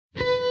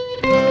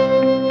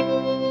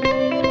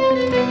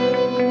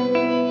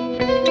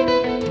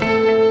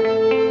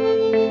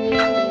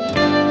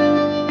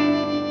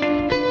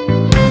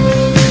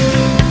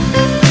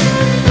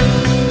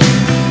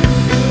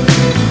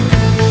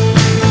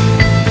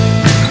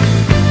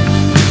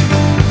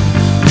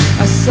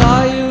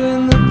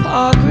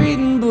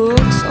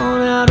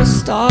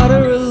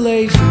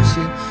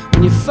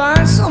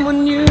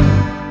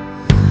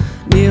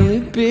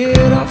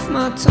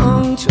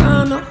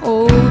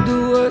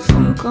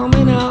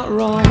coming out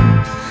wrong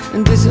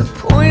and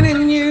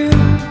disappointing you.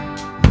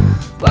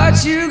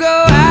 But you go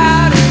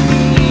out and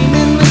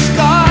leaving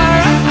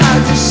mascara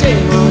hides a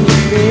shame on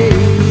your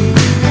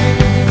face.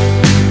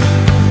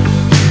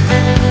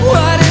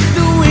 What if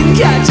the wind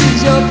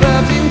catches your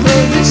perfume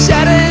clothes and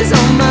shatters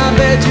on my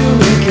bedroom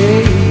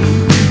cave?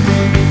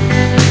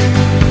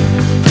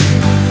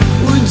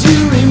 Would you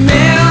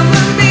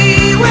remember me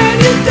when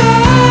you're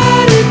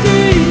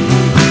 33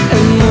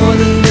 and more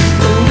than just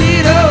a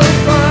little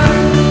fun?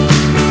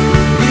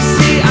 You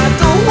see, I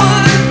don't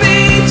wanna be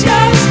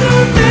just a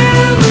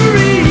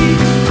memory,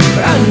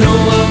 but I know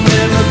I'll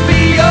never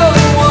be your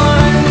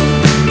one.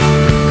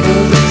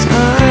 'Cause the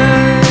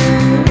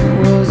time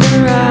wasn't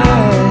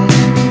right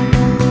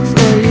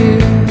for you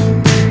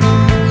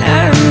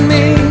and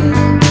me.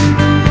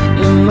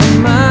 In my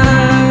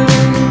mind,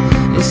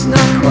 it's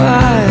not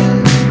quite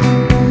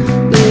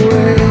the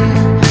way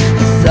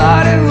I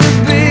thought it would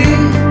be.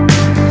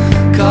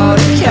 Called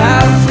a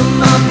cab from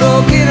my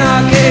broken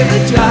heart, gave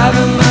the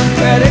driver my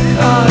credit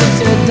card,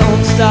 said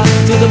don't stop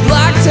till the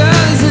black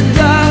turns to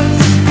dust.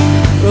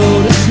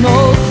 Rolled the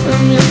smoke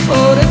from your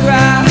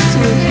photograph to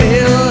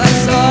inhale, I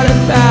saw the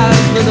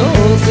path, but the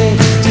whole thing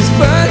just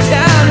burnt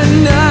down at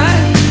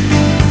night.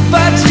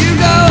 But you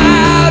go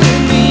out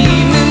and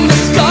leave in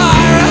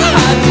mascara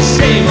hides the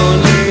shame on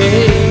your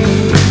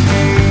face.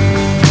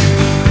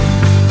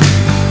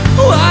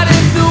 What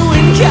if the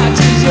wind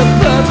catches your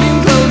perfume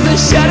clothes and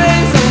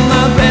shutters on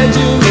my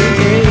bedroom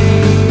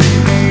cave?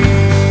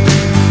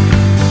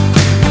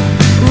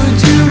 Would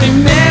you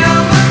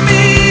remember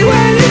me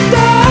when you're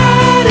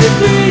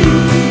 33?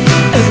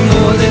 As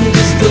more than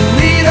just a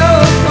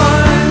little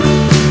fun.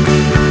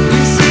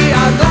 You see,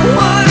 I don't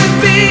wanna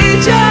be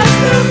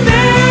just a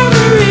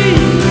memory.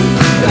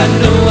 I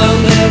know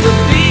I'll never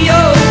be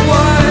your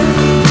one.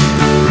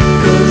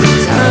 'Cause the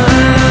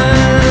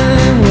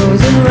time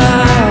wasn't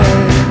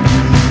right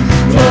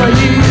for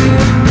you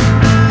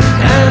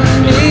and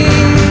me.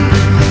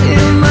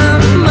 In my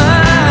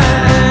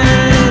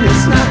mind,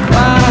 it's not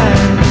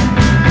quite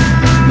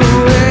the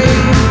way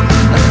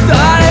I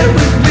thought it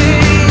would be.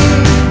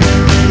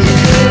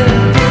 Yeah.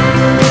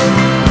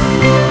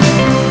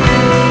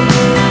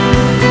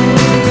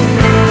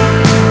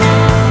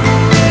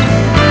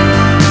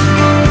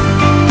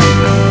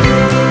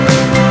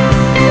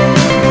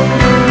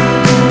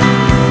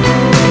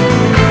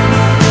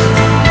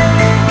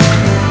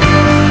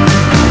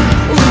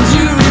 Would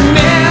you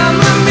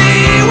remember me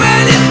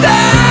when you're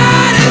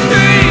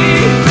 33?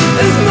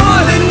 There's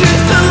more than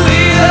just a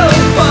little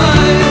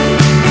fun.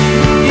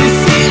 You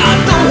see, I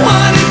don't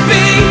wanna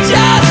be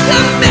just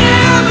a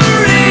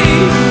memory,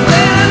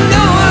 but I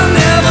know I'll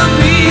never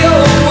be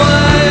your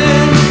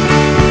one.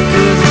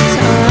 'Cause the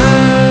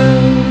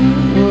time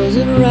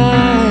wasn't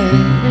right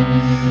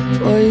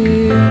for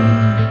you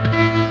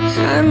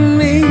and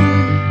me.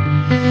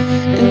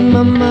 In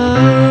my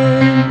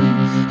mind,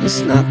 it's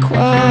not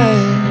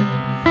quite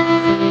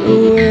the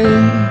way